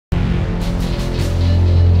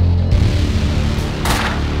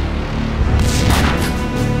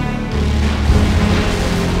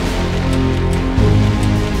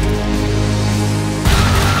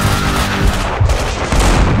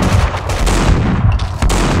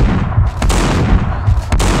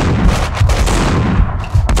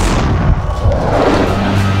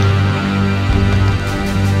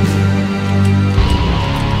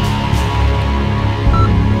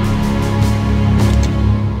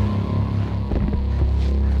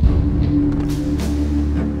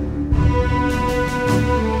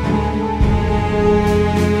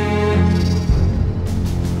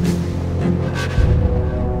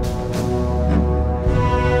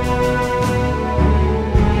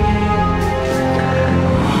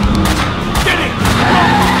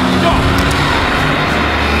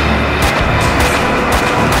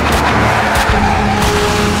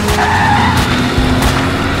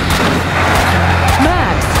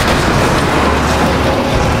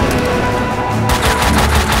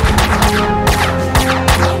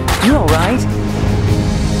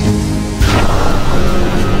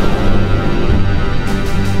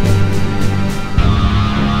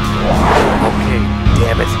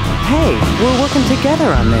We're working together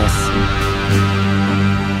on this.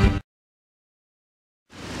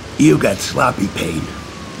 You got sloppy, Payne.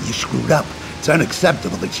 You screwed up. It's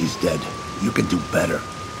unacceptable that she's dead. You can do better.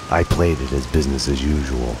 I played it as business as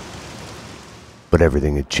usual. But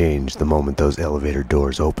everything had changed the moment those elevator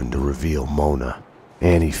doors opened to reveal Mona.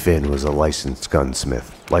 Annie Finn was a licensed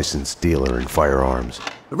gunsmith, licensed dealer in firearms.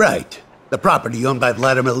 Right. The property owned by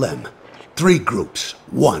Vladimir Lem. 3 groups.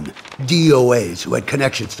 1, DOAs who had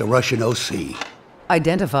connections to Russian OC.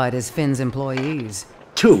 Identified as Finn's employees.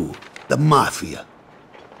 2, the Mafia.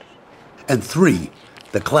 And 3,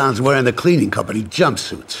 the clowns wearing the cleaning company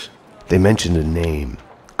jumpsuits. They mentioned a name,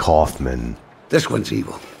 Kaufman. This one's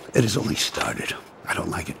evil. It has only started. I don't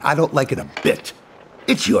like it. I don't like it a bit.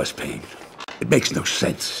 It's yours, Payne. It makes no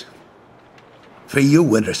sense. For you,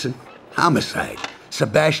 Winterson, homicide,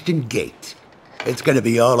 Sebastian Gate. It's gonna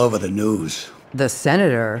be all over the news. The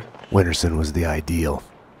senator? Winterson was the ideal.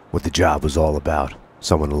 What the job was all about.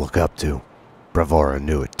 Someone to look up to. Bravura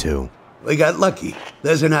knew it too. We got lucky.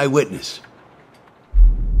 There's an eyewitness.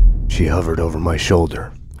 She hovered over my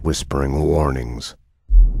shoulder, whispering warnings.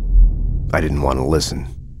 I didn't want to listen.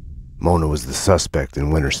 Mona was the suspect in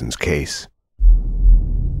Winterson's case.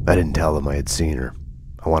 I didn't tell them I had seen her.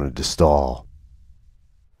 I wanted to stall.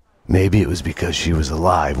 Maybe it was because she was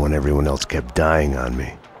alive when everyone else kept dying on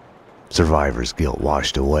me. Survivor's guilt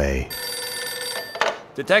washed away.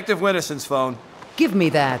 Detective Winterson's phone. Give me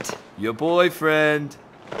that. Your boyfriend.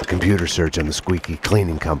 The computer search on the squeaky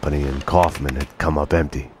cleaning company and Kaufman had come up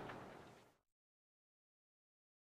empty.